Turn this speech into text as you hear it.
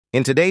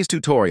In today's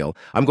tutorial,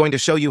 I'm going to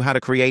show you how to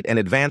create an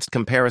advanced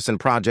comparison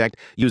project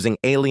using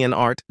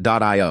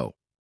alienart.io.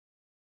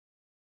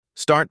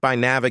 Start by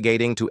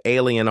navigating to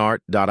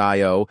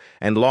alienart.io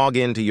and log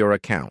into your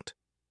account.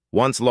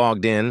 Once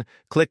logged in,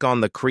 click on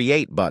the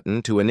Create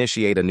button to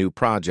initiate a new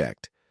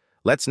project.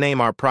 Let's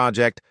name our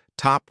project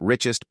Top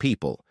Richest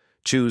People.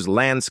 Choose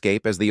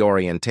Landscape as the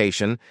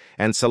orientation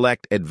and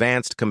select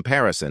Advanced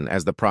Comparison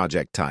as the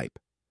project type.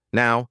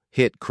 Now,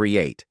 hit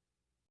Create.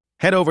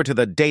 Head over to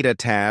the Data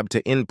tab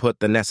to input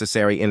the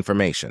necessary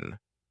information.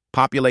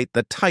 Populate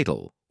the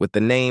title with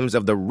the names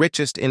of the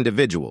richest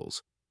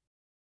individuals.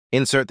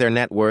 Insert their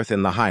net worth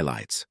in the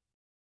highlights.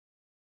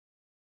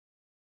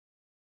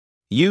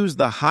 Use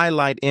the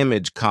Highlight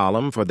Image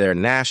column for their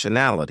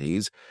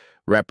nationalities,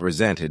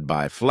 represented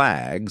by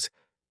flags,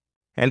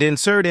 and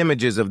insert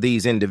images of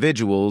these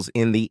individuals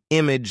in the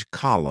Image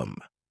column.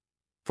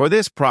 For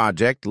this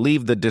project,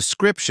 leave the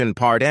description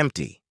part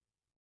empty.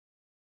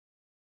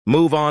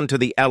 Move on to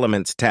the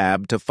Elements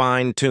tab to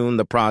fine-tune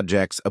the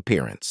project's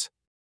appearance.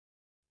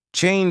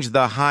 Change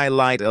the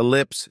highlight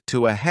ellipse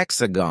to a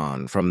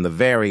hexagon from the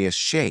various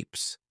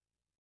shapes.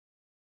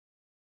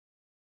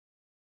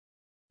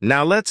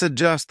 Now let's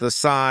adjust the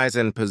size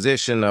and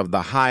position of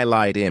the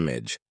highlight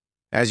image.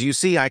 As you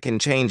see, I can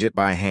change it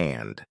by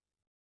hand.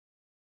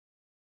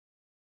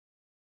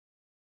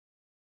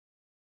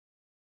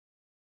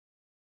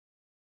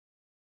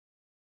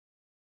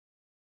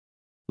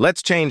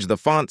 Let's change the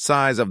font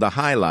size of the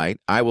highlight.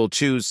 I will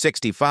choose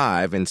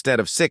 65 instead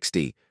of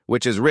 60,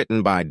 which is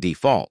written by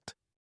default.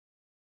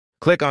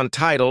 Click on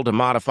Title to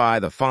modify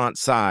the font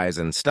size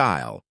and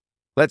style.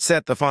 Let's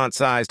set the font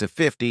size to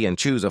 50 and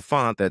choose a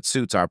font that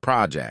suits our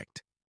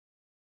project.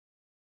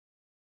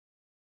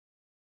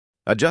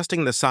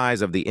 Adjusting the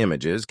size of the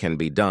images can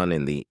be done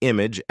in the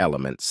Image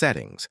Element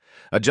settings.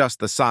 Adjust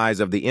the size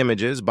of the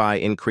images by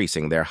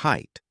increasing their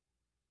height.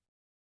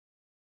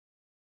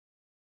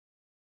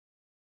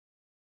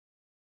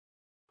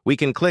 We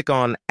can click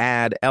on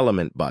Add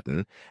Element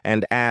button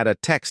and add a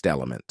text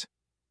element.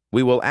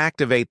 We will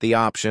activate the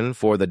option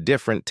for the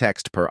different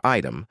text per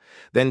item,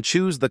 then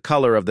choose the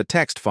color of the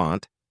text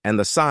font and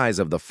the size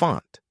of the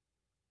font.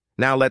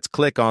 Now let's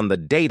click on the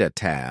Data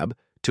tab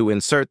to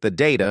insert the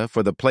data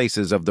for the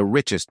places of the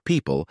richest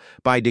people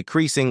by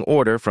decreasing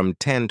order from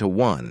 10 to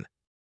 1.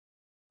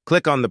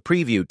 Click on the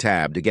Preview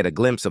tab to get a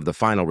glimpse of the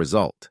final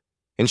result.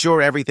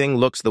 Ensure everything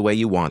looks the way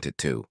you want it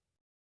to.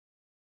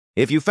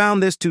 If you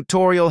found this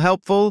tutorial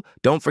helpful,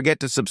 don't forget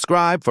to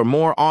subscribe for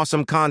more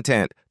awesome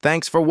content.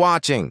 Thanks for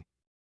watching.